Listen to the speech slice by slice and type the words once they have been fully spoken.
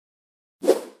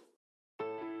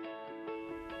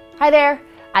Hi there,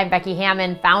 I'm Becky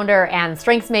Hammond, founder and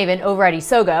strengths maven over at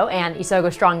Isogo and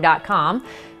isogostrong.com.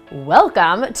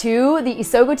 Welcome to the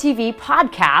Isogo TV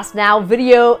podcast, now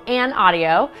video and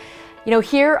audio. You know,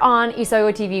 here on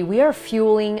Isogo TV, we are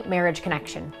fueling marriage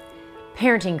connection,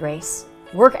 parenting grace,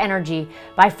 work energy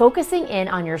by focusing in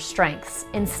on your strengths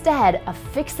instead of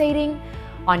fixating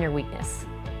on your weakness.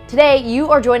 Today,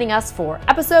 you are joining us for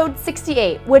episode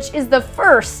 68, which is the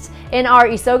first in our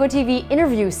Isogo TV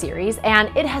interview series, and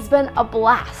it has been a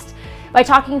blast. By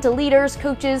talking to leaders,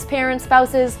 coaches, parents,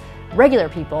 spouses, regular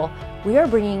people, we are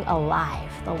bringing alive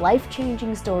the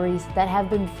life-changing stories that have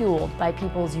been fueled by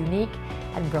people's unique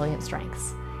and brilliant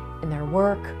strengths in their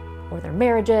work, or their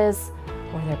marriages,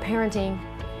 or their parenting.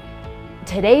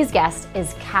 Today's guest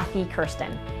is Kathy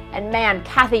Kirsten. And man,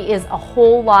 Kathy is a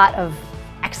whole lot of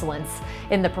excellence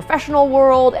in the professional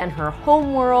world and her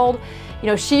home world. You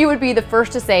know, she would be the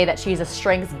first to say that she's a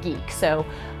strengths geek. So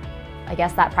I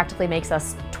guess that practically makes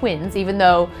us twins, even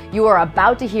though you are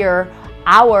about to hear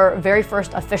our very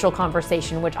first official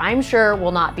conversation, which I'm sure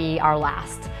will not be our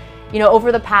last. You know,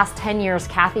 over the past 10 years,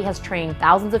 Kathy has trained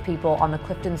thousands of people on the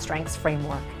Clifton Strengths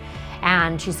Framework,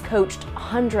 and she's coached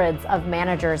hundreds of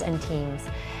managers and teams.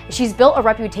 She's built a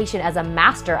reputation as a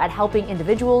master at helping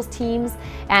individuals, teams,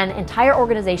 and entire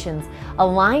organizations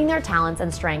align their talents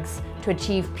and strengths to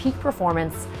achieve peak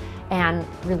performance and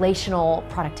relational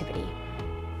productivity.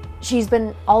 She's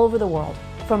been all over the world,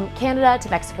 from Canada to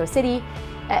Mexico City.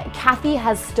 Kathy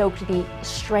has stoked the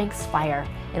strengths fire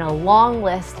in a long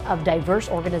list of diverse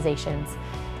organizations,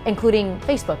 including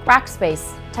Facebook,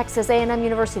 Rackspace, Texas A&M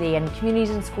University, and communities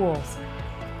and schools.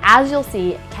 As you'll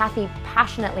see, Kathy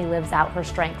passionately lives out her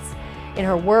strengths in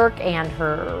her work and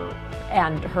her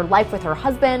life with her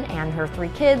husband and her 3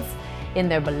 kids in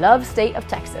their beloved state of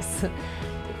Texas.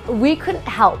 We couldn't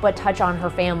help but touch on her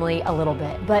family a little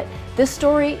bit, but this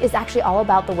story is actually all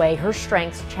about the way her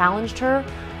strengths challenged her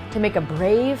to make a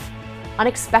brave,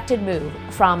 unexpected move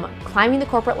from climbing the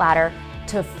corporate ladder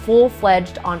to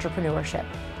full-fledged entrepreneurship.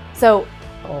 So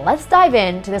let's dive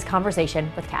into this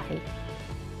conversation with Kathy.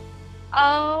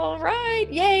 All right,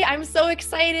 yay. I'm so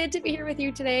excited to be here with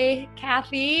you today,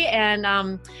 Kathy.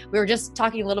 And we were just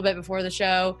talking a little bit before the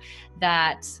show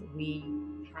that we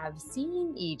have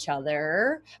seen each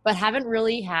other, but haven't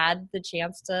really had the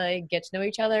chance to get to know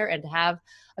each other and to have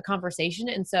a conversation.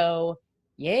 And so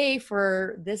yay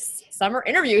for this summer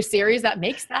interview series that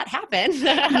makes that happen.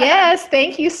 Yes,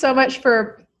 thank you so much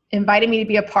for inviting me to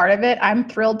be a part of it. I'm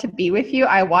thrilled to be with you.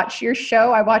 I watch your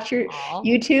show. I watch your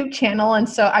YouTube channel. And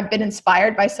so I've been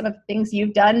inspired by some of the things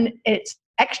you've done. It's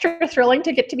extra thrilling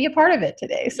to get to be a part of it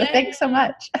today. So thanks so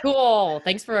much. Cool.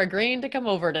 Thanks for agreeing to come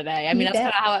over today. I mean, that's kind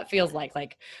of how it feels like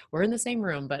we're in the same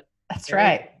room, but that's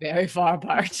right. Very far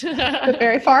apart. But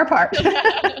very far apart.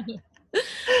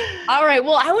 All right.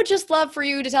 Well, I would just love for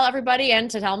you to tell everybody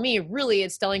and to tell me, really,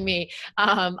 it's telling me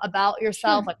about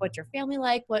yourself, like what's your family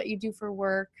like, what you do for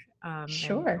work.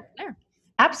 Sure.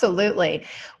 Absolutely.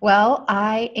 Well,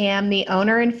 I am the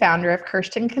owner and founder of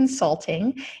Kirsten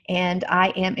Consulting, and I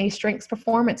am a strengths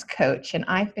performance coach, and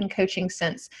I've been coaching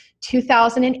since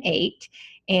 2008,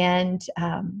 and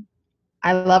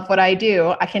I love what I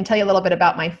do. I can tell you a little bit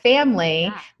about my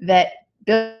family that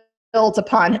builds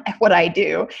upon what I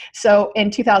do. So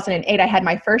in 2008, I had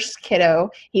my first kiddo.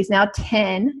 He's now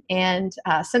 10. And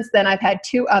since then, I've had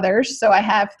 2 others. So I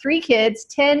have 3 kids,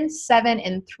 10, 7,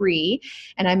 and 3.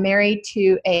 And I'm married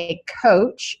to a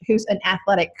coach who's an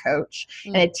athletic coach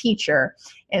and a teacher.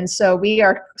 And so we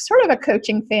are sort of a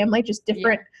coaching family, just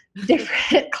different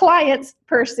clients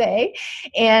per se.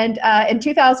 And in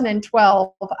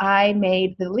 2012, I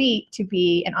made the leap to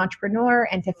be an entrepreneur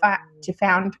and to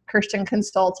found Kirsten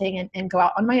Consulting and go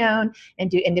out on my own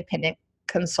and do independent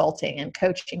consulting and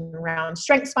coaching around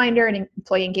StrengthsFinder and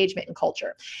employee engagement and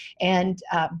culture. And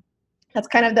that's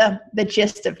kind of the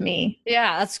gist of me.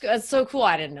 Yeah, that's so cool.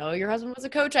 I didn't know your husband was a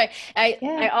coach.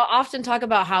 I often talk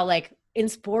about how in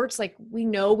sports, we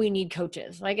know we need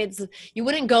coaches. You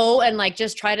wouldn't go and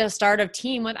just try to start a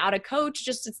team without a coach.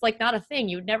 Just, it's not a thing.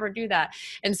 You would never do that.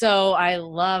 And so I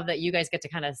love that you guys get to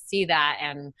kind of see that,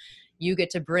 and you get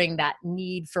to bring that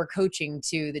need for coaching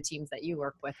to the teams that you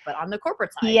work with, but on the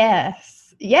corporate side.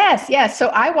 Yes. So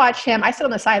I watch him. I sit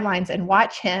on the sidelines and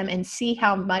watch him and see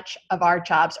how much of our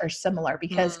jobs are similar,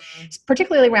 because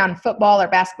particularly around football or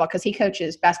basketball, because he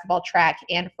coaches basketball, track,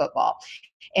 and football.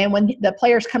 And when the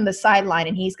players come to the sideline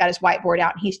and he's got his whiteboard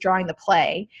out and he's drawing the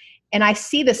play, and I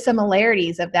see the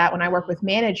similarities of that when I work with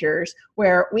managers,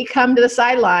 where we come to the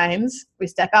sidelines, we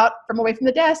step out from away from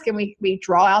the desk, and we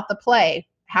draw out the play.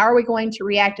 How are we going to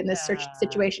react in this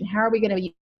situation? How are we going to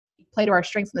play to our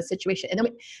strengths in the situation. And then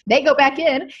they go back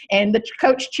in and the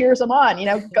coach cheers them on,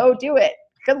 go do it.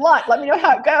 Good luck. Let me know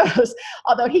how it goes.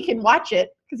 Although he can watch it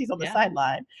because he's on the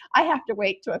sideline. I have to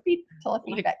wait till a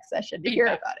feedback session to hear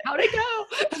about it. How'd it go?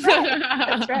 That's right.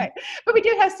 That's right. But we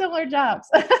do have similar jobs.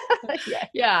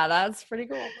 Yeah, that's pretty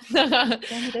cool.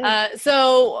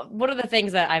 So one of the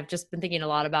things that I've just been thinking a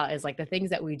lot about is like the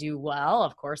things that we do well.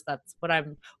 Of course, that's what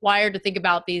I'm wired to think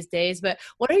about these days. But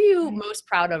what are you most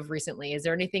proud of recently? Is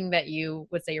there anything that you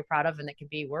would say you're proud of, and that could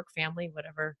be work, family,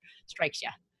 whatever strikes you?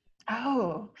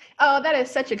 Oh, that is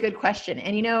such a good question.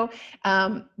 And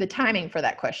the timing for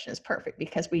that question is perfect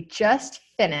because we just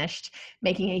finished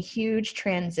making a huge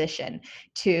transition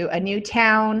to a new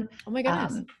town. Oh my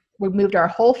goodness. We moved our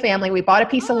whole family. We bought a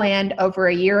piece of land over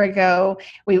a year ago.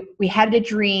 We had a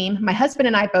dream. My husband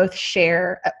and I both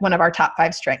share one of our top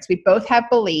 5 strengths. We both have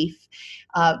belief.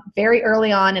 Very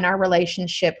early on in our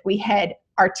relationship, we had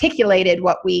articulated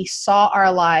what we saw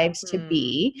our lives to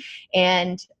be,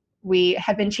 and we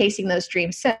have been chasing those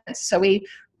dreams since. So we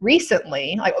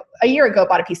recently, like a year ago,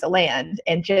 bought a piece of land,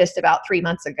 and just about 3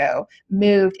 months ago,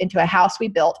 moved into a house we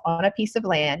built on a piece of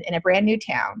land in a brand new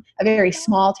town, a very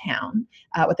small town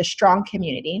with a strong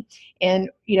community. And,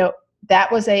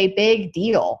 that was a big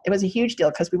deal. It was a huge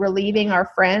deal because we were leaving our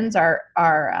friends, our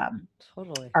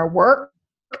work.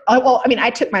 I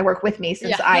took my work with me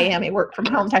since I am a work from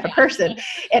home type of person,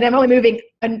 and I'm only moving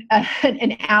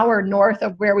an hour north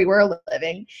of where we were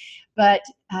living. But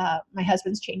my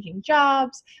husband's changing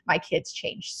jobs, my kids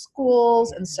changed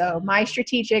schools, and so my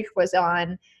strategic was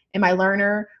on, and my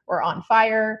learner were on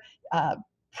fire.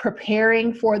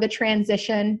 Preparing for the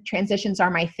transition. Transitions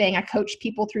are my thing. I coach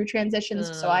people through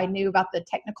transitions, so I knew about the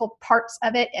technical parts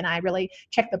of it, and I really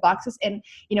checked the boxes. And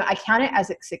I count it as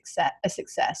a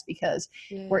success because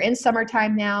we're in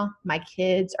summertime now. My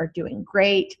kids are doing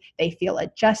great. They feel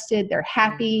adjusted. They're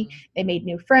happy. They made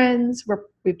new friends.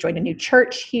 We've joined a new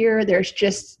church here. There's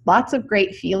just lots of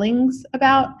great feelings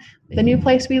about the new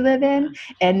place we live in,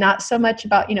 and not so much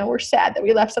about, we're sad that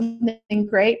we left something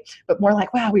great, but more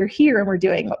like, wow, we're here and we're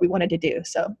doing what we wanted to do.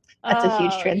 So that's a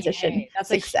huge transition. That's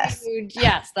success.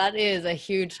 Yes, that is a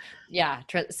huge,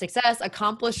 success,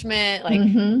 accomplishment. Like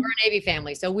we're a Navy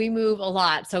family, so we move a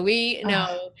lot. So we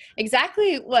know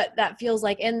exactly what that feels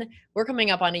like. And we're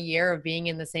coming up on a year of being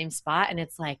in the same spot, and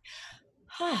it's like,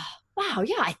 wow,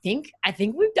 yeah, I think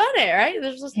we've done it, right?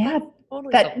 There's just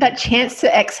that chance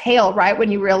to exhale, right? When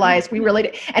you realize we really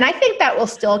did. And I think that will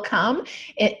still come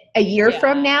a year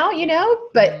from now,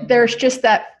 but there's just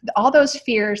that, all those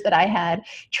fears that I had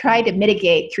tried to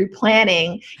mitigate through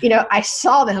planning, I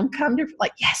saw them come to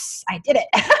like, yes, I did it.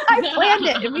 I planned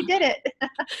it and we did it.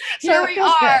 So here we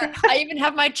are. Good. I even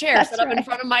have my chair set up in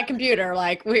front of my computer.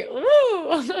 Like woo.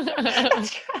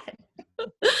 That's right.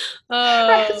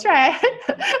 That's right.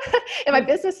 And my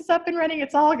business is up and running.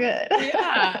 It's all good.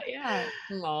 Yeah.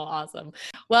 Oh, awesome.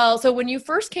 Well, so when you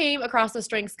first came across the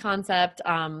strengths concept,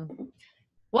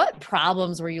 what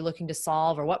problems were you looking to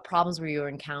solve, or what problems were you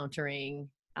encountering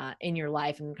in your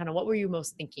life, and kind of what were you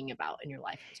most thinking about in your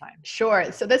life at the time?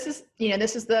 Sure. So this is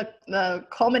the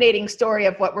culminating story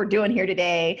of what we're doing here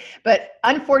today. But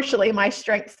unfortunately, my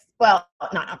strengths, well,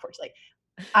 not unfortunately,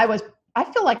 I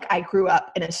feel like I grew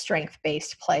up in a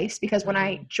strength-based place because when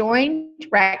I joined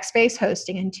Rackspace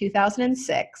Hosting in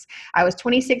 2006, I was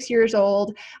 26 years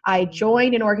old. I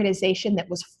joined an organization that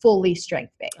was fully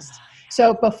strength-based.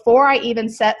 So before I even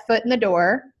set foot in the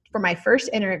door for my first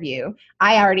interview,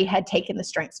 I already had taken the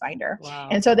Strengths Finder. Wow.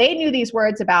 And so they knew these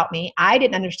words about me. I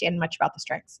didn't understand much about the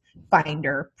Strengths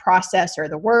Finder process or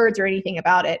the words or anything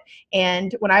about it.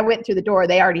 And when I went through the door,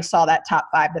 they already saw that top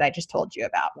 5 that I just told you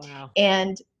about. Wow.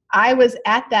 And I was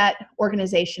at that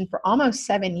organization for almost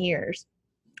 7 years,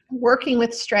 working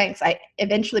with strengths. I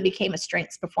eventually became a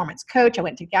strengths performance coach. I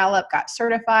went to Gallup, got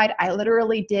certified. I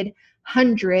literally did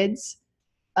hundreds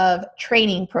of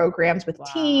training programs with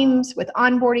teams, with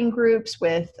onboarding groups,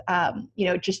 with,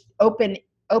 just open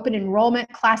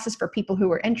enrollment classes for people who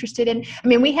were interested in.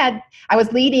 I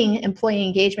was leading employee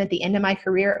engagement at the end of my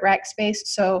career at Rackspace.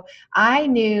 So I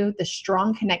knew the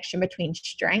strong connection between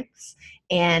strengths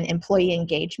and employee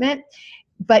engagement.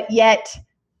 But yet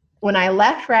when I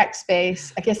left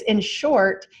Rackspace, I guess in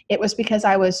short, it was because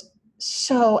I was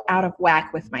so out of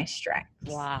whack with my strengths.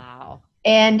 Wow.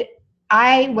 And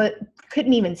I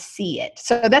couldn't even see it.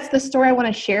 So that's the story I want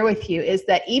to share with you, is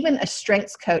that even a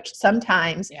strengths coach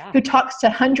sometimes who talks to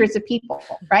hundreds of people,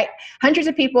 right? Hundreds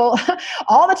of people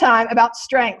all the time about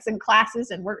strengths and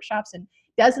classes and workshops, and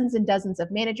dozens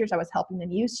of managers. I was helping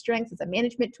them use strengths as a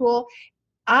management tool.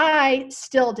 I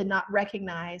still did not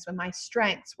recognize when my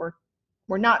strengths were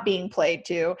not being played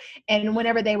to. And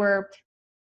whenever they were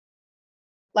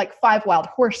like 5 wild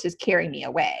horses carry me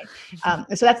away.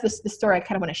 So that's the story I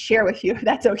kind of want to share with you, if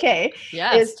that's okay.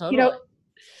 Yes, totally.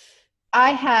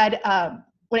 I had,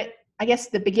 I guess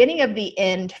the beginning of the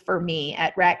end for me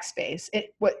at Rackspace,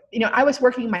 I was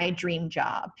working my dream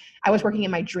job. I was working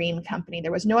in my dream company.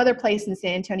 There was no other place in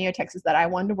San Antonio, Texas that I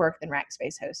wanted to work than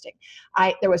Rackspace Hosting.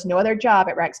 There was no other job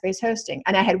at Rackspace Hosting.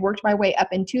 And I had worked my way up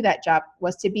into that job,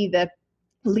 was to be the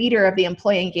leader of the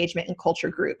employee engagement and culture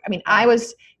group. I mean, I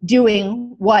was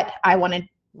doing what I wanted.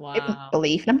 Wow.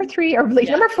 Belief number 3 or belief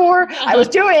number 4, I was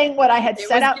doing what I had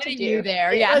set out to do. You there.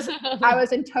 I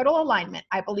was in total alignment.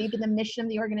 I believed in the mission of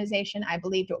the organization. I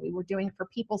believed what we were doing for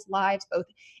people's lives, both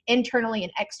internally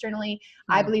and externally.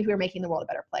 I believed we were making the world a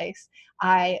better place.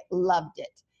 I loved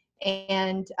it.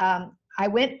 And I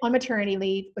went on maternity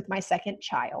leave with my second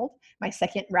child, my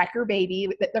second Racker baby.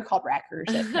 They're called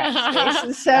Rackers at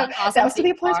Rackspace. So awesome. that was the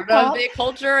employees are called. The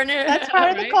culture in it. That's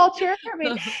part of the culture. I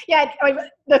mean,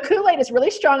 the Kool-Aid is really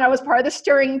strong. I was part of the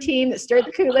stirring team that stirred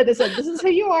the Kool-Aid. They said, "This is who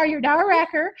you are. You're now a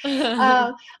Racker."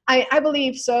 I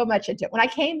believe so much into it. When I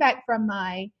came back from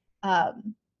my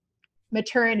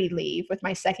maternity leave with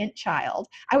my second child,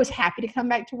 I was happy to come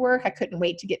back to work. I couldn't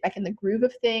wait to get back in the groove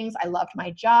of things. I loved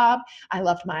my job. I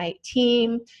loved my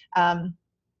team.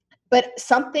 But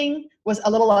something was a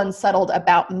little unsettled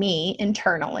about me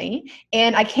internally.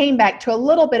 And I came back to a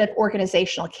little bit of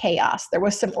organizational chaos. There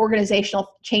was some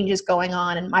organizational changes going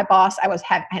on. And my boss, I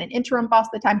had an interim boss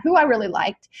at the time who I really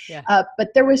liked. Yeah.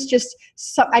 But there was just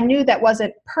I knew that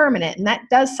wasn't permanent. And that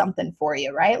does something for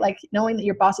you, right? Like knowing that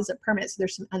your boss isn't permanent. So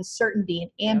there's some uncertainty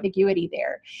and ambiguity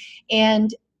there.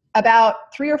 And about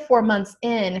 3 or 4 months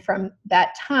in from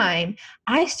that time,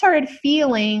 I started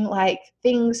feeling like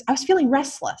I was feeling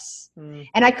restless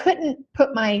and I couldn't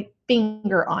put my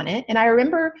finger on it. And I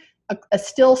remember a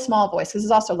still small voice. This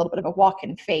is also a little bit of a walk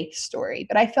in faith story,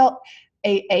 but I felt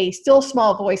a still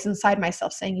small voice inside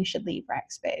myself saying, "You should leave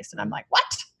Rackspace." And I'm like, "What?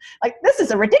 Like, this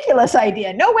is a ridiculous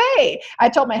idea. No way." I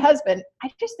told my husband,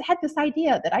 "I just had this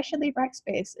idea that I should leave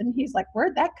Rackspace." And he's like,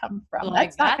 "Where'd that come from? Like,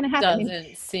 that's not going to happen."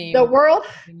 Doesn't seem the world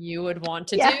you would want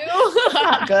to do. It's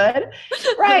not good.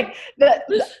 Right.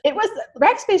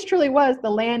 Rackspace truly was the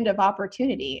land of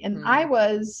opportunity, and I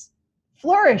was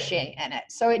flourishing in it.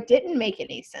 So it didn't make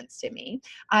any sense to me.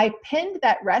 I pinned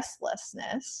that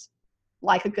restlessness,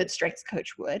 like a good strengths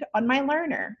coach would, on my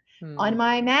learner. On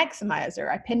my maximizer.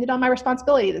 I pinned it on my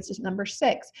responsibility. This is number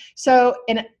 6. So,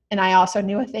 and I also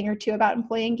knew a thing or two about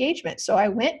employee engagement. So I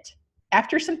went,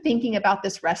 after some thinking about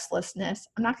this restlessness,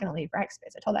 I'm not going to leave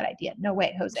Rackspace. I told that idea. No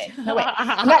way, Jose. No way.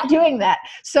 I'm not doing that.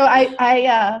 So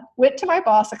I went to my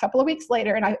boss a couple of weeks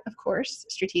later, and I, of course,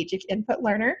 strategic input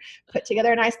learner, put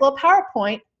together a nice little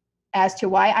PowerPoint as to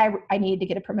why I needed to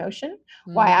get a promotion,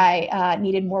 why I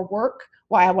needed more work,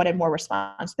 why I wanted more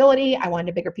responsibility. I wanted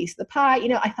a bigger piece of the pie.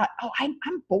 I thought, I'm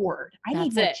bored. I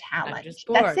need more challenge.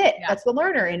 That's it. Yeah. That's the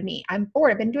learner in me. I'm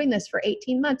bored. I've been doing this for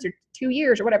 18 months or 2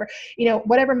 years or whatever.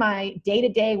 Whatever my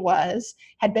day-to-day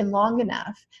had been long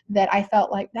enough that I felt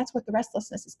like that's what the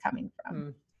restlessness is coming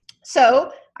from.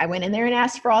 So I went in there and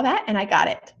asked for all that, and I got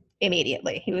it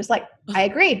immediately. He was like, "I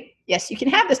agree. Yes, you can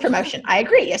have this promotion. I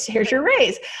agree. Yes, here's your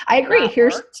raise. I agree.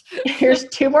 Here's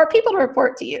 2 more people to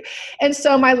report to you." And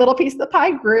so my little piece of the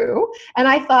pie grew, and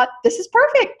I thought, this is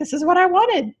perfect. This is what I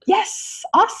wanted. Yes,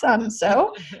 awesome.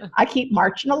 So I keep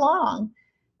marching along.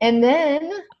 And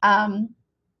then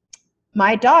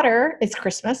my daughter, it's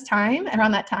Christmas time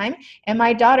around that time, and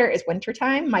my daughter is winter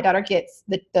time. My daughter gets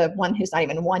the one who's not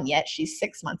even 1 yet. She's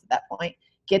 6 months at that point.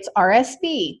 Gets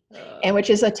RSV, and which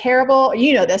is a terrible,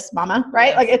 this, Mama, right?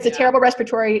 Yes, like it's a terrible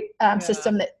respiratory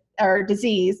system or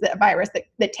disease, that virus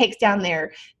that takes down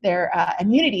their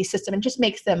immunity system and just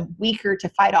makes them weaker to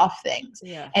fight off things.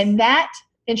 Yes.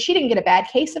 And she didn't get a bad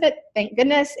case of it. Thank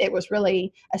goodness. It was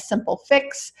really a simple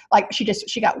fix. Like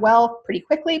she got well pretty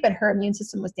quickly, but her immune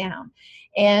system was down.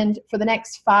 And for the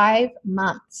next 5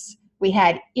 months, we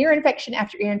had ear infection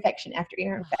after ear infection after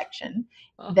ear infection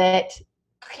that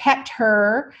kept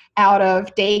her out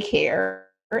of daycare,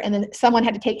 and then someone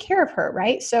had to take care of her,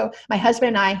 right? So my husband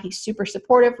and I, he's super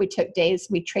supportive. We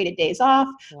traded days off.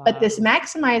 Wow. But this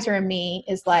maximizer in me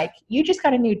is like, you just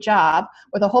got a new job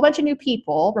with a whole bunch of new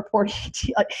people reporting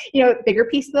to bigger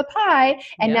piece of the pie,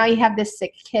 and now you have this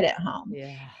sick kid at home.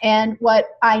 Yeah. And what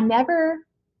I never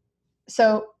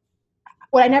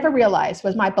realized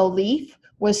was my belief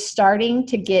was starting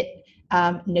to get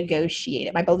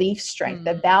negotiated. My belief strength,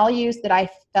 the values that I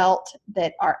felt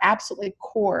that are absolutely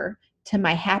core to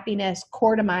my happiness,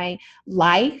 core to my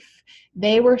life,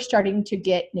 they were starting to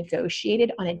get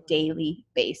negotiated on a daily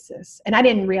basis. And I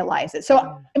didn't realize it. So,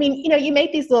 I mean, you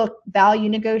make these little value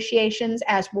negotiations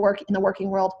as work in the working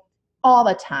world all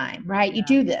the time, right? You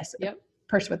do this, Yep.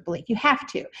 person with belief, you have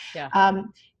to. Yeah.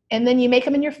 And then you make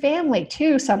them in your family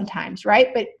too sometimes,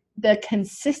 right? But the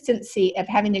consistency of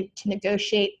having to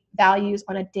negotiate values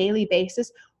on a daily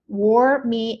basis wore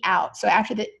me out. So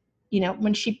after the,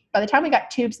 by the time we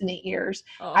got tubes in the ears,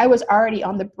 I was already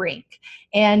on the brink.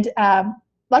 And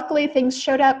luckily things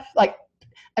showed up, like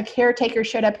a caretaker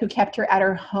showed up who kept her at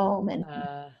her home and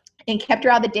kept her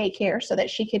out of the daycare so that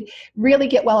she could really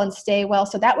get well and stay well.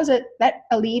 So that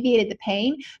alleviated the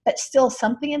pain, but still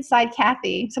something inside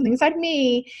Kathy, something inside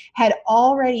me had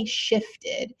already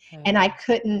shifted, and I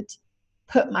couldn't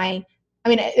put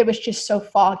it was just so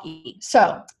foggy.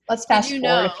 So let's fast forward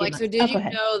a few months. So did you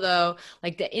know though,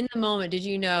 like in the moment, did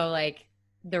you know like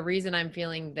the reason I'm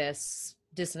feeling this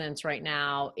dissonance right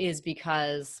now is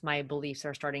because my belief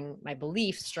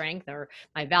strength or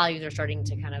my values are starting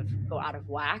to kind of go out of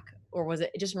whack? Or was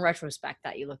it just in retrospect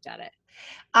that you looked at it?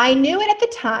 I knew it at the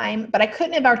time, but I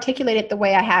couldn't have articulated it the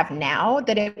way I have now,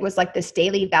 that it was like this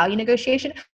daily value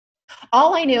negotiation.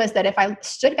 All I knew is that if I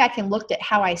stood back and looked at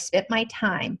how I spent my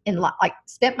time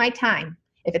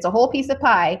if it's a whole piece of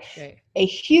pie, a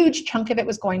huge chunk of it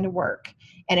was going to work.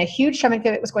 And a huge chunk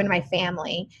of it was going to my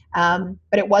family.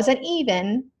 But it wasn't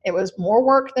even. It was more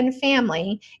work than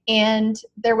family. And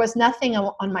there was nothing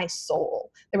on my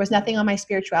soul. There was nothing on my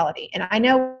spirituality. And I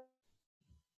know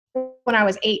when I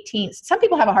was 18, some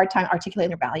people have a hard time articulating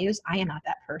their values. I am not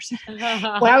that person.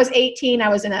 When I was 18, I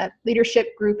was in a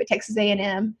leadership group at Texas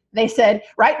A&M. They said,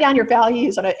 write down your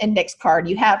values on an index card.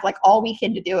 You have like all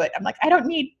weekend to do it. I'm like, I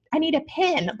need a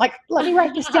pen. I'm like, let me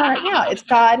write this down right now. It's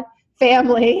God,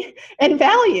 family, and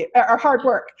value or hard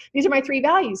work. These are my three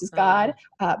values: is God,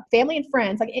 family, and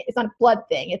friends. Like, it's not a blood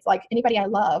thing. It's like anybody I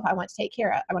love, I want to take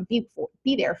care of, I want to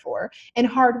be there for, and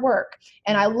hard work.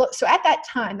 And so at that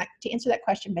time, to answer that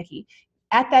question, Becky,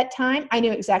 at that time, I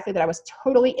knew exactly that I was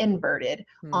totally inverted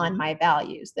on my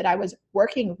values, that I was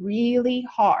working really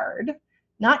hard,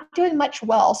 not doing much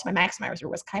well. So my maximizer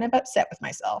was kind of upset with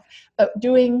myself, but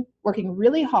working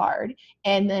really hard.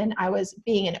 And then I was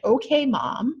being an okay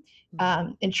mom,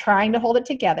 and trying to hold it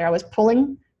together. I was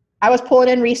pulling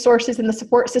in resources and the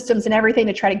support systems and everything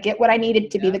to try to get what I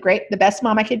needed to be the best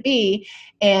mom I could be.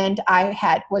 And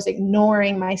I was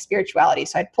ignoring my spirituality.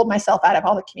 So I'd pulled myself out of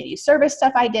all the community service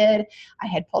stuff I did. I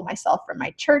had pulled myself from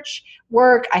my church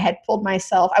work. I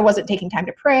wasn't taking time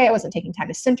to pray. I wasn't taking time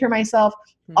to center myself.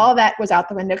 All that was out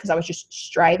the window because I was just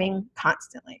striving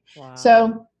constantly. Wow.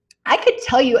 So I could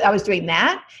tell you I was doing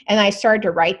that. And I started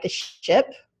to right the ship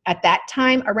at that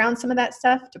time around some of that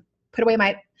stuff, to put away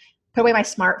my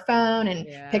smartphone and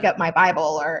pick up my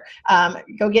Bible, or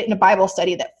go get in a Bible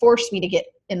study that forced me to get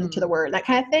into the Word, that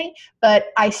kind of thing. But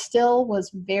I still was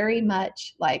very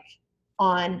much like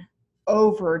on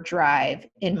overdrive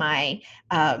in my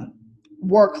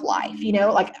work life.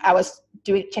 Like I was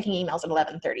checking emails at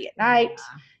 11:30 at night,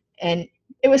 and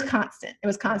it was constant.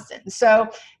 So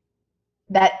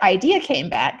that idea came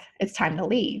back. It's time to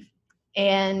leave.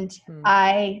 And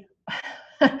my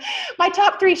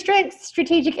top three strengths,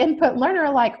 strategic input learner,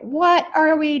 are like, what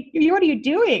are you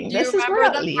doing? Do you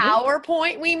remember the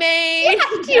PowerPoint we made?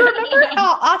 Yeah. Do you remember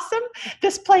how awesome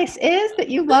this place is, that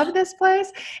you love this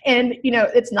place? And,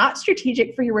 it's not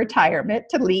strategic for your retirement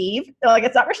to leave. Like,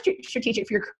 it's not strategic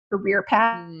for your career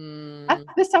path.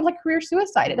 This sounds like career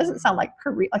suicide. It doesn't sound like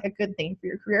a good thing for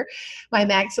your career. My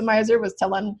maximizer was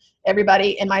telling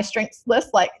everybody in my strengths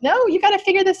list, like, no, you got to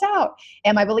figure this out.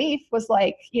 And my belief was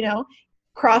like,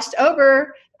 crossed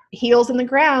over, heels in the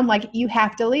ground, like, you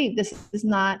have to leave. This is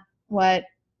not what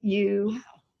you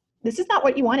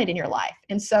wanted in your life.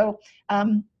 And so,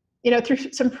 through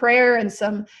some prayer and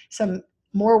some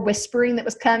more whispering that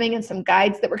was coming, and some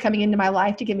guides that were coming into my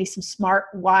life to give me some smart,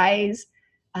 wise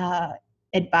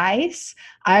advice,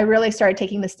 I really started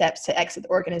taking the steps to exit the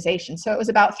organization. So it was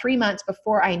about 3 months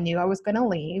before I knew I was going to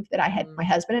leave that I had, my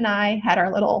husband and I had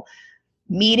our little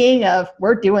meeting of,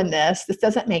 we're doing this. This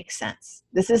doesn't make sense.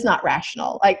 This is not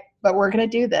rational. But we're going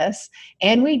to do this.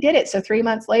 And we did it. So 3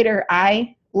 months later,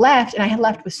 I left, and I had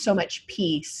left with so much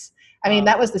peace. I mean,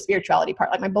 that was the spirituality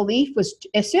part. Like, my belief was,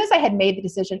 as soon as I had made the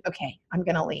decision, okay, I'm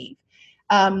going to leave,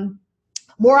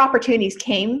 more opportunities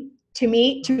came to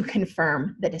me to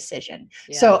confirm the decision.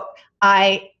 Yeah. So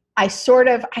I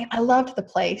loved the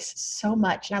place so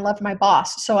much, and I loved my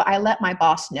boss. So I let my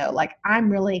boss know, like, I'm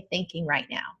really thinking right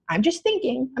now. I'm just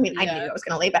thinking. I mean, I knew I was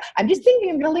going to leave, but I'm just thinking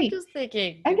I'm going to leave.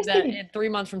 I'm just thinking. In 3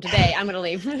 months from today, I'm going to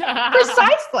leave.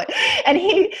 Precisely.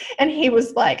 And he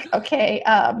was like, okay,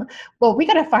 well, we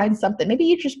got to find something. Maybe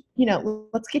you just,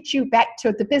 let's get you back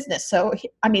to the business. So,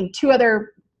 2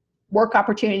 other work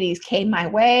opportunities came my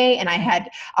way, and I had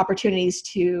opportunities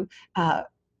to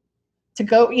to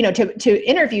go, to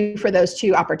interview for those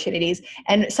 2 opportunities.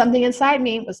 And something inside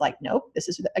me was like, nope, this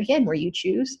is again where you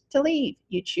choose to leave.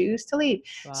 You choose to leave.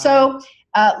 Wow. So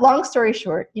long story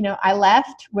short, I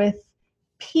left with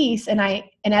peace. And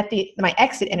at my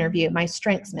exit interview, my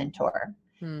strengths mentor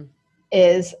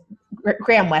is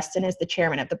Graham Weston was the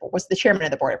chairman of the board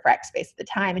of Rackspace at the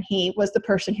time. And he was the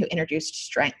person who introduced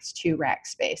strengths to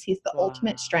Rackspace. He's the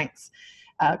ultimate strengths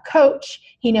coach.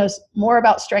 He knows more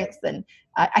about strengths than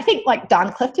I think like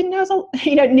Don Clifton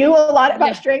knew a lot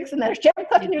about strengths, and there's Jim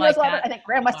Clifton who knows a lot. I think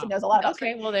Graham Weston knows a lot about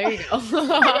strengths. Okay, well, there you go.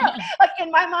 Like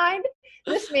in my mind,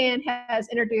 this man has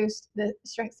introduced the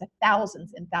strengths to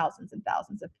thousands and thousands and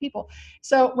thousands of people.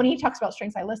 So when he talks about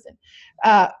strengths, I listen.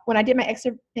 When I did my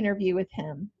exit interview with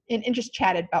him and just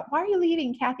chatted about, why are you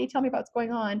leaving, Kathy? Tell me about what's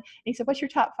going on. And he said, what's your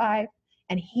top 5?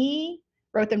 And he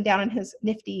wrote them down on his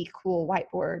nifty, cool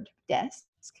whiteboard desk.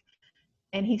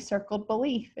 And he circled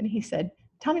belief. And he said,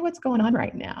 tell me what's going on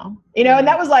right now. And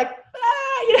that was like,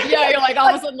 Yeah, you're like, all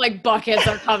of a sudden, like, buckets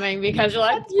are coming because you're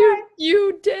like,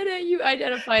 you did it. You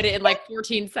identified it in like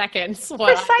 14 seconds. Wow.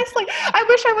 Precisely. I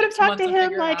wish I would have talked to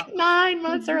him like 9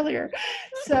 months earlier.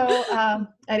 So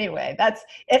anyway, that's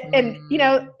it. And,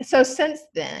 so since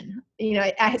then,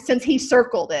 since he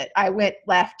circled it, I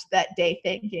left that day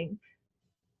thinking,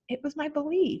 it was my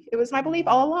belief. It was my belief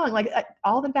all along. Like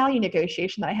all the value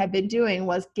negotiation that I had been doing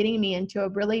was getting me into a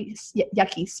really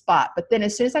yucky spot. But then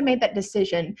as soon as I made that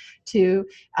decision to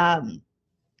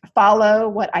follow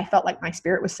what I felt like my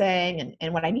spirit was saying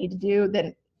and what I needed to do,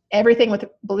 then everything with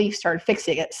belief started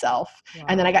fixing itself. Wow.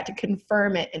 And then I got to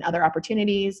confirm it in other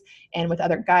opportunities and with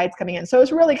other guides coming in. So it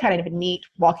was really kind of a neat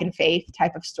walk in faith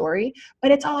type of story,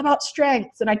 but it's all about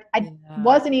strengths. And I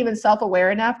wasn't even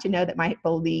self-aware enough to know that my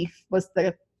belief was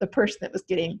the person that was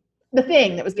getting the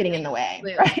thing that was getting in the way,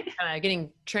 right?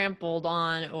 Getting trampled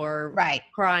on or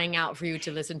crying out for you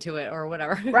to listen to it or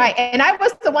whatever. Right. And I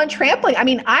was the one trampling. I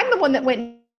mean, I'm the one that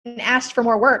went and asked for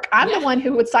more work. I'm the one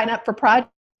who would sign up for projects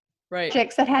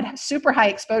that had super high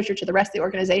exposure to the rest of the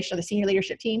organization or the senior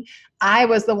leadership team. I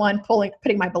was the one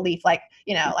putting my belief like,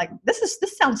 this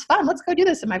sounds fun. Let's go do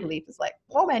this. And my belief is like,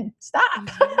 woman, stop.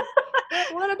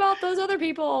 What about those other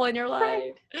people in your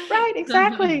life? Right,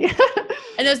 exactly.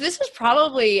 And this was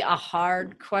probably a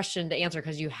hard question to answer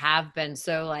because you have been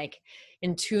so like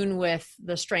in tune with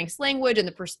the strengths language and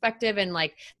the perspective and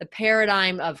like the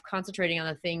paradigm of concentrating on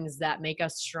the things that make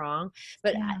us strong.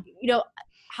 But,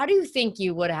 how do you think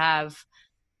you would have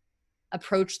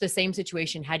approached the same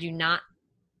situation had you not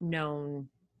known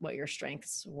what your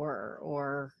strengths were?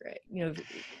 Or,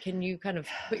 can you kind of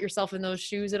put yourself in those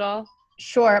shoes at all?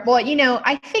 Sure. Well,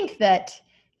 I think that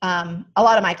a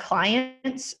lot of my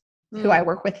clients who I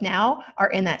work with now are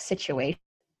in that situation.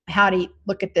 How do you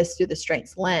look at this through the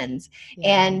strengths lens?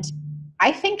 Yeah. And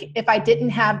I think if I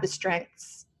didn't have the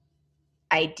strengths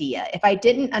idea, if I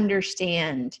didn't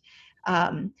understand,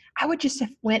 I would just have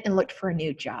went and looked for a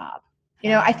new job.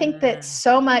 I think that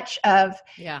so much of,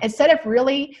 instead of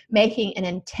really making an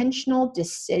intentional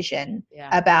decision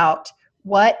about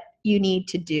what you need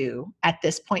to do at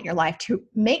this point in your life to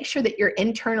make sure that you're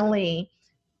internally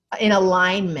in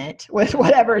alignment with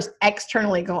whatever's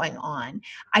externally going on.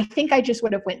 I think I just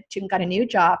would have went and got a new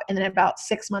job. And then about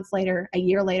 6 months later, a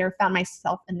year later, found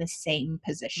myself in the same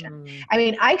position. I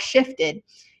mean, I shifted.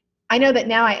 I know that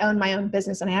now I own my own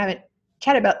business and I haven't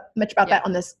chatted much about that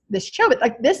on this show, but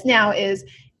like this now is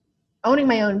owning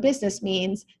my own business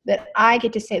means that I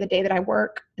get to say the day that I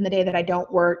work and the day that I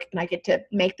don't work. And I get to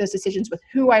make those decisions with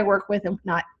who I work with and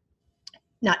not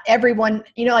everyone,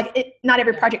 not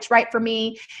every project's right for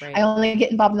me. Right. I only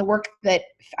get involved in the work that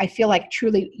I feel like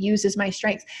truly uses my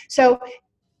strengths. So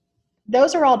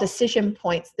those are all decision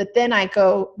points that then I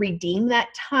go redeem that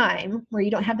time where you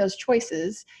don't have those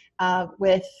choices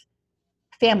with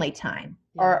family time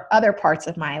or other parts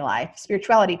of my life,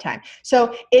 spirituality time.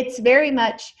 So it's very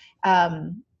much,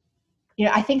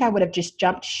 I think I would have just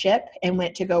jumped ship and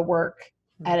went to go work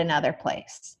at another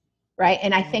place. Right.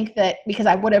 And I think that because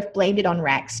I would have blamed it on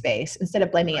Rackspace instead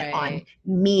of blaming it on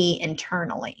me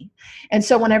internally. And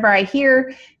so whenever I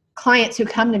hear clients who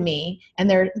come to me and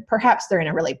they're in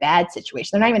a really bad situation,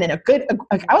 they're not even in a good,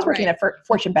 I was working at a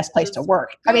Fortune Best Place to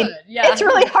Work. Good. I mean, it's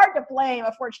really hard to blame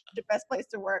a Fortune Best Place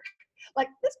to Work. Like,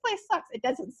 this place sucks. It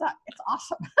doesn't suck. It's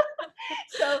awesome.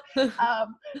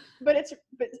 But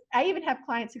I even have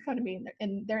clients who come to me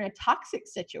and they're in a toxic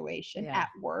situation at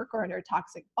work or under a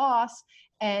toxic boss.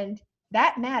 And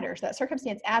that matters. That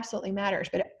circumstance absolutely matters.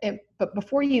 But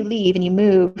before you leave and you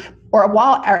move, or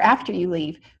after you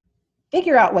leave,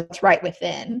 figure out what's right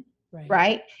within,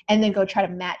 right? And then go try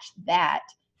to match that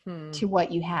to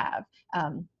what you have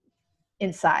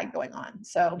inside going on.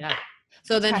 So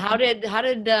So then how did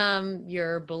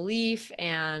your belief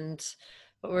and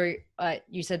what were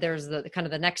you said there was the kind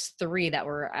of the next three that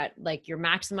were at like your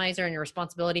maximizer and your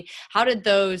responsibility. How did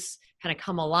those kind of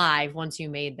come alive once you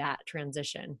made that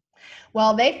transition?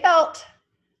 Well, they felt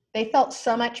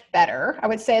so much better. I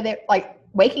would say that like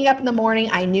waking up in the morning,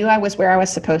 I knew I was where I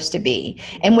was supposed to be.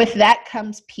 And with that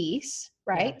comes peace,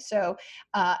 right? Yeah. So,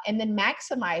 and then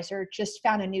Maximizer just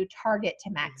found a new target to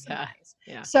maximize.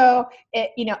 Yeah. So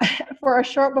before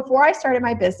I started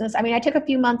my business, I mean, I took a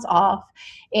few months off,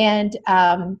 and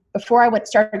before I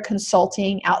started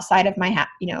consulting outside of my,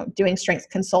 doing strength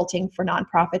consulting for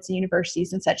nonprofits and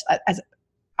universities and such, as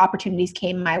opportunities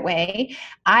came my way,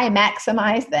 I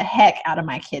maximized the heck out of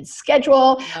my kids'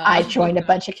 schedule. I joined a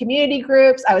bunch of community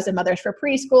groups. I was in Mothers for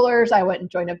Preschoolers. I went and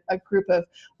joined a group of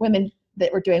women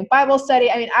that were doing Bible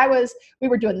study. I mean, we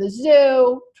were doing the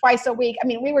zoo twice a week. I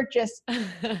mean, we were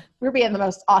being the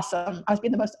most awesome. I was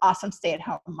being the most awesome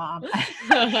stay-at-home mom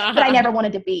that I never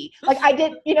wanted to be. Like I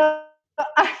did,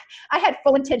 I had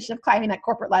full intention of climbing that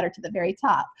corporate ladder to the very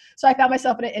top. So I found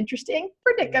myself in an interesting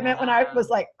predicament when I was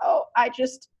like, oh, I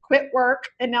just quit work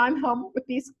and now I'm home with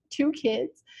these two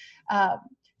kids.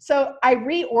 So I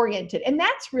reoriented, and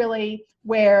that's really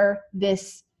where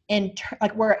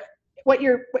what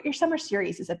your summer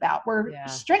series is about, where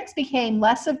strengths became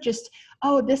less of just,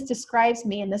 oh, this describes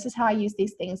me and this is how I use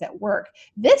these things at work.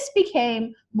 This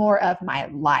became more of my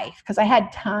life because I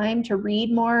had time to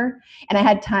read more, and I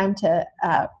had time to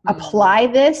apply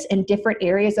this in different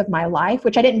areas of my life,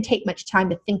 which I didn't take much time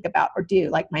to think about or do,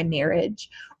 like my marriage.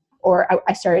 Or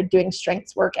I started doing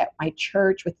strengths work at my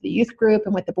church with the youth group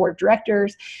and with the board of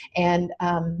directors, and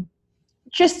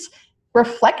just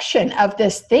reflection of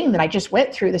this thing that I just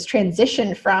went through, this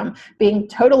transition from being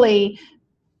totally,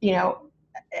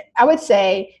 I would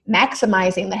say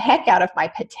maximizing the heck out of my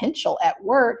potential at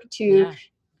work to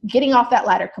getting off that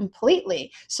ladder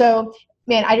completely. So,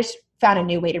 man, I just found a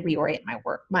new way to reorient my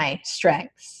work, my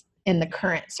strengths in the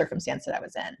current circumstance that I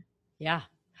was in. Yeah.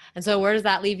 And so where does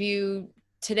that leave you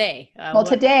today?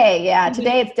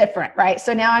 Today it's different, right?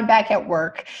 So now I'm back at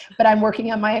work, but I'm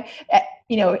working on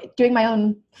doing my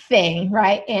own thing,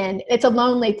 right? And it's a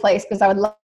lonely place because I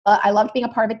love being a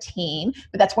part of a team,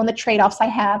 but that's one of the trade-offs I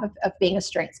have of being a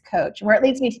strengths coach. And where it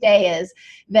leads me today is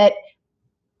that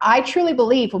I truly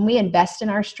believe when we invest in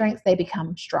our strengths, they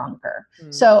become stronger.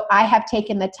 So I have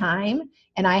taken the time,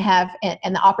 and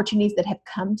and the opportunities that have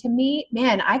come to me,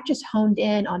 man, I've just honed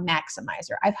in on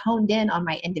Maximizer. I've honed in on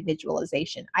my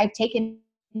individualization. I've taken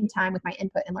time with my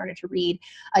input and learner to read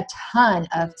a ton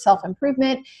of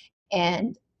self-improvement,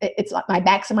 and it's like my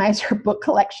Maximizer book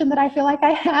collection that I feel like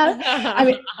I have. I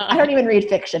mean, I don't even read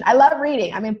fiction. I love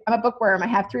reading. I mean, I'm a bookworm. I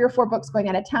have 3 or 4 books going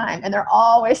at a time, and they're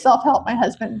always self-help. My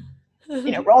husband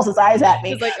rolls his eyes at me.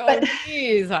 He's like, oh,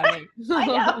 geez, honey. I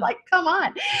know, like, come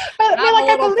on. But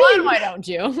I believe. Fun, why don't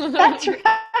you? That's right.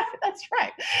 That's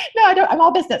right. No, I don't. I'm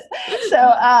all business.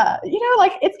 So,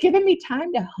 it's given me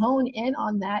time to hone in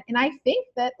on that. And I think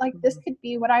that this could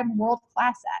be what I'm world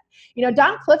class at.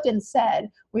 Don Clifton said,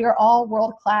 we are all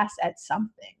world class at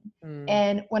something.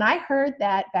 And when I heard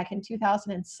that back in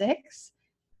 2006,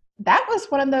 that was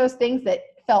one of those things that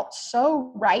felt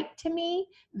so right to me,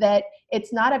 that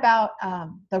it's not about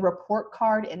the report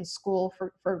card in school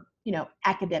for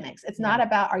academics. It's not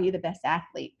about, are you the best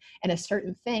athlete in a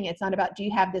certain thing? It's not about, do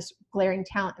you have this glaring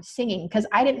talent of singing? Because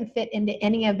I didn't fit into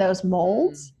any of those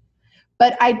molds.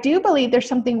 But I do believe there's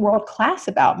something world-class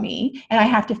about me, and I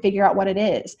have to figure out what it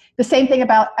is. The same thing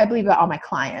I believe about all my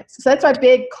clients. So that's my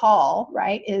big call,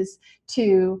 right, is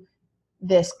to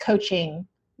this coaching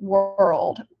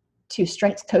world, to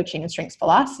strengths coaching and strengths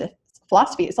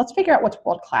philosophy is let's figure out what's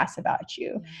world-class about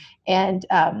you. And,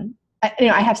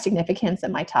 I have significance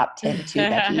in my top 10 too,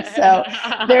 Becky. So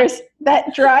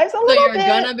that drives a little bit. So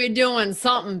you're going to be doing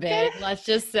something big, let's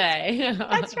just say.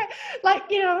 That's right.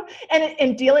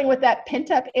 And dealing with that pent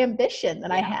up ambition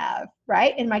that I have,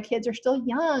 right? And my kids are still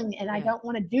young, and I don't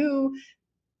want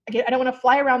to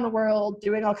fly around the world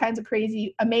doing all kinds of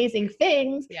crazy, amazing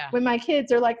things when my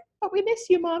kids are like, but we miss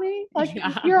you, mommy.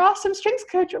 You're awesome strengths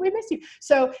coach, but we miss you.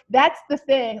 So that's the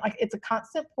thing. It's a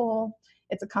constant pull.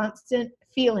 It's a constant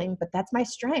feeling, but that's my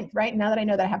strength, right? Now that I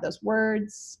know that I have those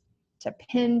words to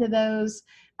pin to those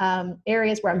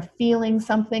areas where I'm feeling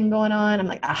something going on, I'm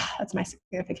like, that's my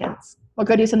significance. We'll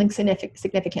go do something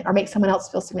significant or make someone else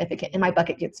feel significant, and my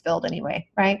bucket gets filled anyway,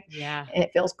 right? Yeah. And it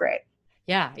feels great.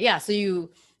 Yeah. Yeah. So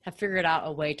you have figured out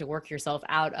a way to work yourself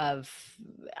out of,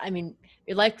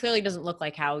 your life clearly doesn't look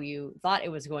like how you thought it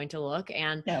was going to look.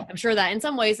 And I'm sure that in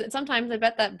some ways, sometimes I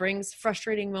bet that brings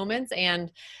frustrating moments, and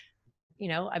you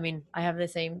know, I mean, I have the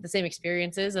same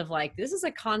experiences of like, this is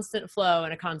a constant flow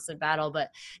and a constant battle,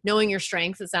 but knowing your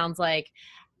strengths, it sounds like,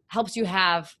 helps you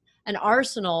have an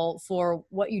arsenal for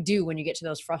what you do when you get to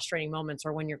those frustrating moments,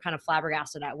 or when you're kind of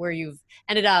flabbergasted at where you've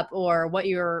ended up or what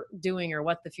you're doing or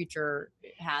what the future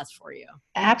has for you.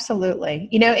 Absolutely.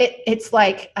 You know, it's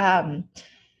like,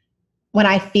 when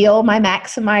I feel my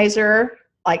maximizer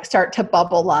like start to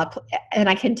bubble up, and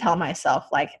I can tell myself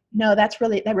like, no, that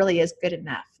really is good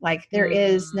enough. Like there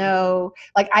is no,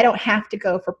 like, I don't have to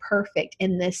go for perfect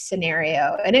in this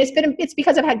scenario. And it's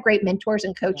because I've had great mentors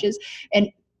and coaches. And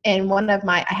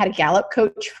I had a Gallup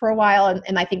coach for a while.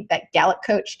 And I think that Gallup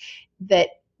coach that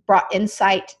brought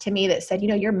insight to me that said, you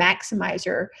know, your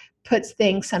maximizer puts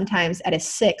things sometimes at a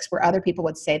 6 where other people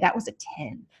would say that was a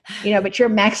 10, you know, but your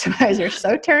maximizer is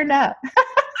so turned up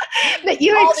that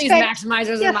you all expect, these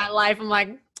maximizers in my life. I'm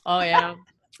like, oh yeah.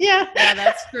 Yeah,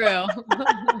 that's true.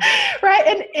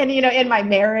 Right. And, you know, in my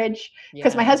marriage,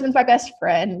 because my husband's my best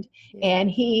friend,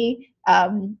 and he,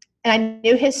 and I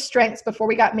knew his strengths before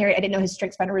we got married. I didn't know his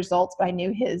strengths finder results, but I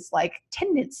knew his like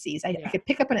tendencies. I could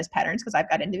pick up on his patterns because I've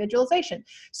got individualization.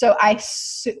 So I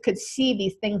could see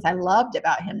these things I loved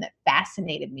about him that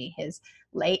fascinated me. He's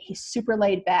super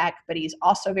laid back, but he's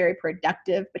also very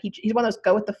productive. But he's one of those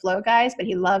go with the flow guys, but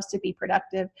he loves to be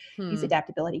productive. He's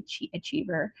adaptability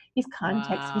achiever. He's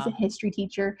context. He's a history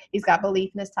teacher. He's got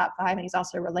belief in his top 5, and he's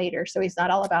also a relator. So he's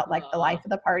not all about like the life of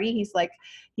the party.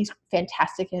 He's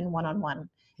fantastic in one-on-one.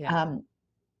 Yeah.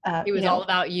 He was all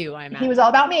about you, I imagine. He was all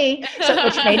about me,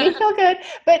 which made me feel good.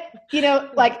 But, you know,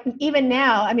 like even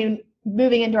now, I mean,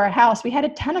 moving into our house, we had a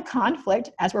ton of conflict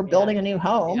as we're building a new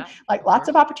home, like lots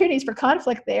of opportunities for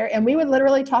conflict there. And we would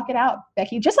literally talk it out,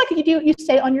 Becky, just like you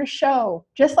say on your show,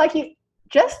 just like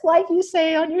you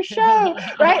say on your show,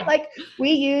 right? Like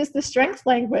we use the strengths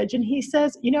language, and he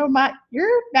says, you know, your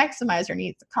maximizer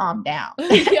needs to calm down.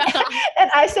 And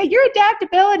I say, your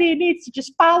adaptability needs to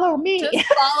just follow me.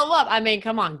 Just follow up. I mean,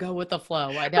 come on, go with the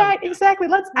flow. Right, exactly.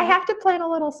 I have to plan a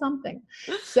little something.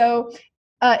 So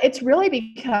it's really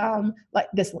become like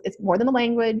this. It's more than a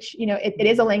language, you know, it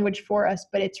is a language for us,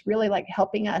 but it's really like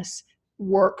helping us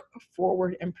work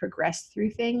forward and progress through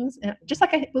things. And just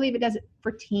like I believe it does it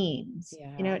for teams,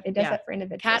 you know, it does that for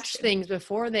individuals. Catch things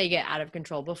before they get out of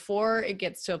control, before it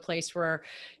gets to a place where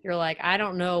you're like, I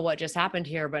don't know what just happened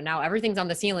here, but now everything's on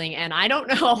the ceiling and I don't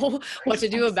know what to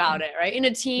do about it, right? In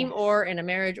a team or in a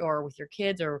marriage or with your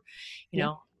kids or, you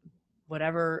know,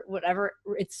 whatever,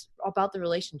 it's about the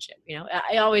relationship. You know,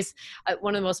 I always,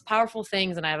 one of the most powerful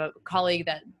things, and I have a colleague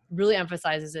that really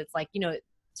emphasizes it's like, you know,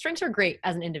 strengths are great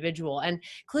as an individual, and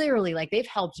clearly like they've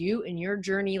helped you in your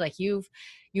journey. Like you've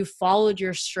followed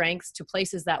your strengths to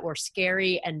places that were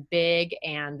scary and big,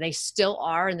 and they still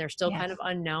are, and they're still kind of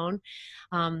unknown.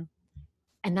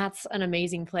 And that's an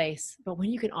amazing place. But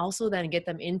when you can also then get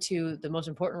them into the most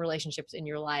important relationships in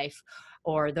your life,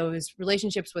 or those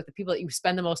relationships with the people that you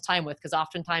spend the most time with, because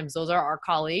oftentimes those are our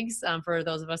colleagues, for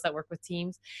those of us that work with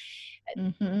teams,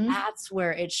 that's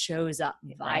where it shows up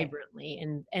vibrantly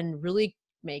and really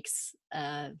makes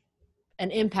an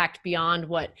impact beyond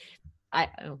what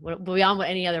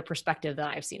any other perspective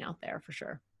that I've seen out there, for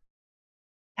sure.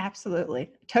 Absolutely.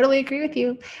 Totally agree with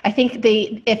you. I think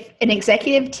if an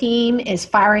executive team is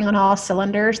firing on all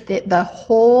cylinders, the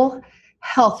whole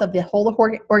health of the whole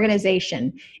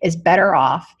organization is better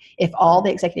off if all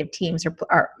the executive teams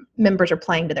members are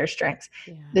playing to their strengths.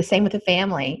 The same with the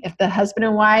family. If the husband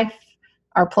and wife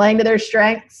are playing to their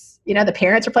strengths, you know, the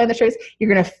parents are playing their strengths,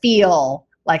 you're going to feel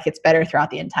like it's better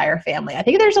throughout the entire family. I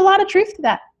think there's a lot of truth to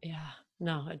that. Yeah,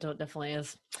 no, it definitely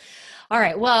is. All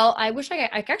right. Well, I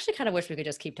actually kind of wish we could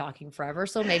just keep talking forever.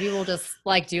 So maybe we'll just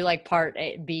like do like part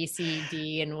A, B, C,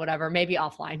 D, and whatever, maybe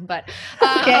offline. But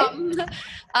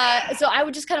so I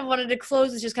would just kind of wanted to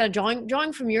close with just kind of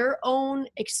drawing from your own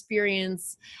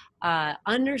experience,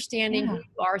 understanding who you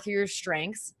are through your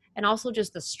strengths, and also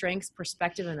just the strengths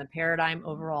perspective and the paradigm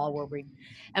overall, where we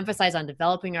emphasize on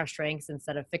developing our strengths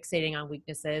instead of fixating on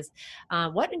weaknesses.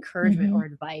 What encouragement or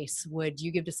advice would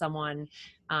you give to someone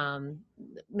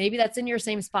maybe that's in your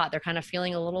same spot? They're kind of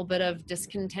feeling a little bit of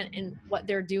discontent in what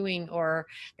they're doing,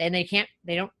 and they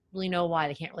don't really know why.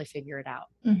 They can't really figure it out.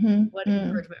 What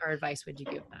encouragement or advice would you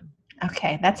give them?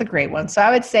 Okay, that's a great one. So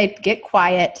I would say get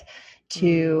quiet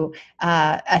to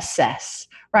assess,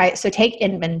 right? So take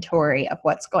inventory of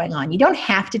what's going on. You don't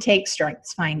have to take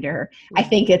StrengthsFinder. I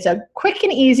think it's a quick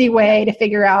and easy way to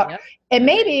figure out. And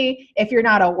maybe if you're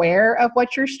not aware of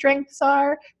what your strengths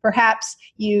are, perhaps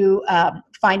you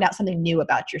find out something new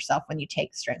about yourself when you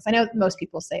take strengths. I know most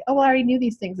people say, oh, well, I already knew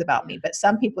these things about me. But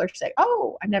some people are saying,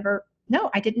 oh, I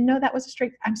didn't know that was a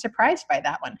strength. I'm surprised by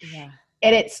that one.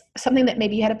 and it's something that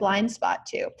maybe you had a blind spot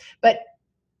to. But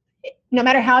no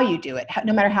matter how you do it,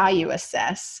 no matter how you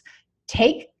assess,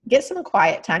 get some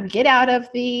quiet time, get out of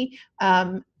the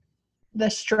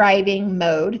striving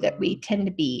mode that we tend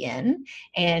to be in,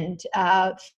 and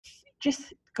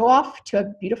just go off to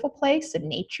a beautiful place in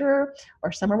nature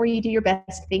or somewhere where you do your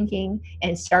best thinking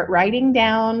and start writing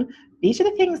down, these are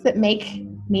the things that make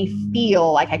me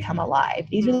feel like I come alive.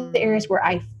 These are the areas where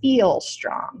I feel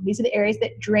strong. These are the areas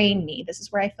that drain me. This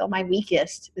is where I feel my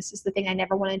weakest. This is the thing I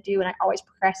never want to do and I always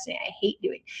procrastinate. I hate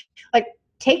doing. Like,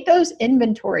 take those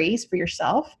inventories for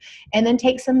yourself and then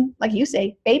take some, like you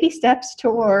say, baby steps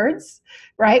towards,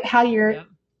 right, how you're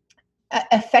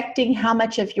affecting how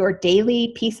much of your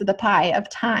daily piece of the pie of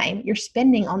time you're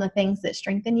spending on the things that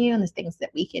strengthen you and the things that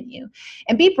weaken you.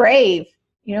 And be brave.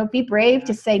 Be brave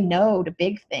to say no to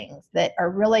big things that are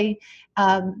really,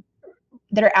 that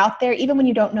are out there, even when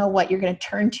you don't know what you're going to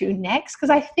turn to next.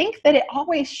 Because I think that it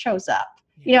always shows up.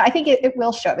 I think it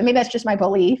will show up. I mean, that's just my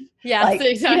belief. Yes,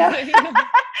 exactly.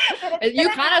 You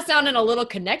kind of sound in a little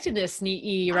connectedness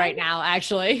right now,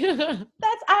 actually.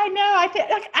 I know. I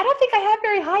don't think I have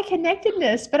very high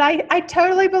connectedness, but I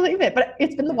totally believe it. But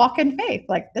it's been the walk in faith.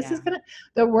 Like,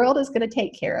 the world is going to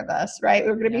take care of us, right?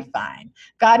 We're going to be fine.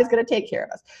 God is going to take care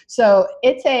of us. So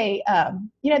it's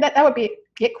that would be,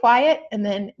 get quiet. And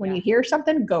then when you hear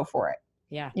something, go for it.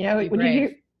 Yeah.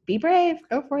 Be brave,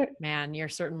 go for it. Man, you're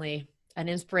certainly an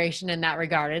inspiration in that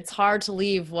regard. It's hard to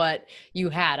leave what you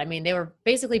had. I mean, they were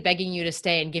basically begging you to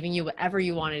stay and giving you whatever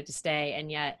you wanted to stay.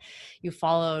 And yet you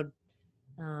followed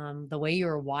the way you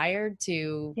were wired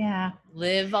to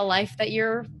live a life that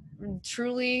you're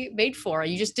truly made for.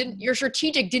 Your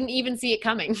strategic didn't even see it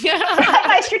coming.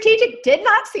 My strategic did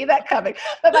not see that coming,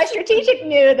 but my strategic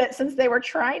knew that since they were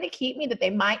trying to keep me, that they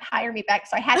might hire me back.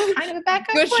 So I had kind of a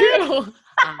backup plan. True.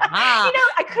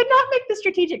 I could not make the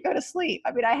strategic go to sleep.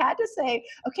 I mean, I had to say,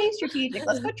 okay, strategic,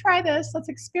 let's go try this. Let's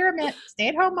experiment. Stay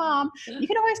at home mom. You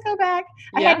can always go back.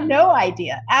 I had no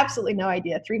idea, absolutely no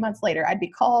idea. 3 months later, I'd be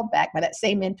called back by that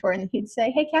same mentor and he'd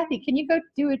say, hey, Kathy, can you go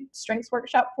do a strengths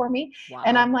workshop for me? Wow.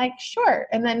 And I'm like, sure.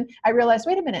 And then I realized,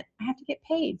 wait a minute, I have to get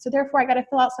paid. So therefore I got to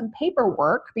fill out some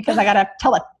paperwork because I got to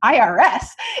tell an IRS.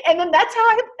 And then that's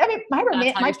how you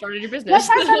started your business. That's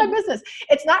how I started my business.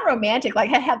 It's not romantic. Like,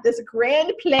 I had this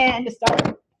grand plan to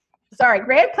start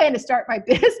my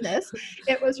business.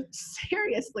 It was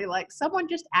seriously like someone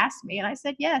just asked me and I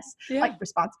said yes, like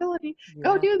responsibility,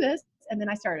 go do this. And then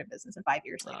I started a business and 5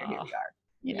 years later, here we are.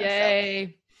 Yay.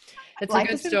 So. It's a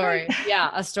good story. Yeah.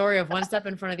 A story of one step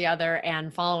in front of the other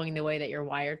and following the way that you're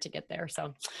wired to get there.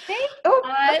 So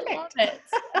I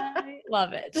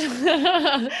love it.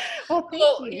 Well,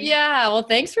 thank you. Yeah. Well,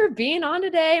 thanks for being on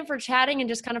today and for chatting and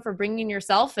just kind of for bringing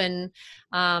yourself and,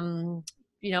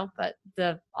 but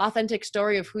the authentic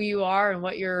story of who you are and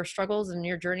what your struggles and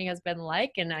your journey has been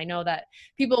like. And I know that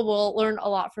people will learn a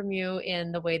lot from you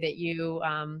in the way that you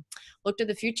look to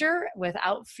the future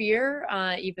without fear,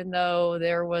 even though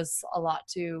there was a lot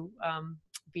to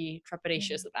be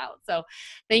trepidatious about. So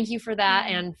thank you for that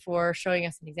and for showing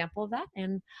us an example of that.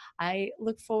 And I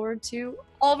look forward to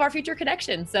all of our future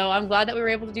connections. So I'm glad that we were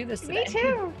able to do this today. Me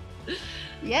too.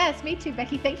 Yes, me too,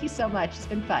 Becky. Thank you so much. It's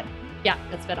been fun. Yeah,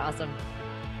 it's been awesome.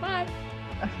 Bye.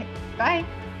 Okay, bye.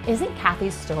 Isn't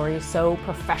Kathy's story so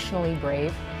professionally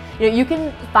brave? You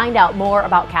can find out more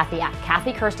about Kathy at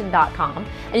KathyKirsten.com.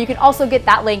 And you can also get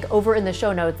that link over in the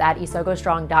show notes at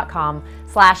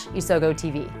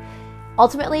isogostrong.com/isogotv.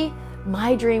 Ultimately,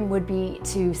 my dream would be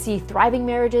to see thriving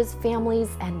marriages,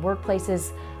 families, and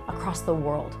workplaces across the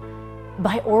world.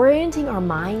 By orienting our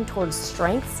mind towards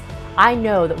strengths, I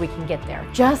know that we can get there,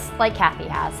 just like Kathy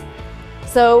has.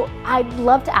 So I'd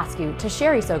love to ask you to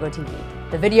share Isogo TV,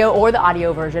 the video or the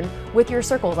audio version, with your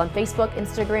circles on Facebook,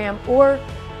 Instagram, or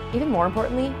even more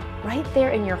importantly, right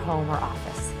there in your home or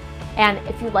office. And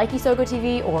if you like Isogo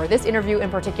TV or this interview in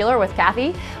particular with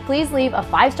Kathy, please leave a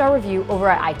 5-star review over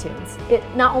at iTunes. It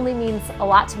not only means a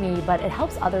lot to me, but it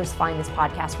helps others find this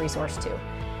podcast resource too.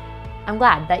 I'm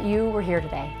glad that you were here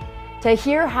today to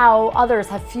hear how others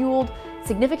have fueled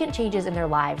significant changes in their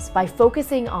lives by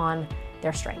focusing on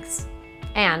their strengths.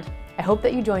 And I hope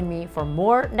that you join me for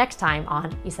more next time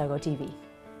on Isogo TV.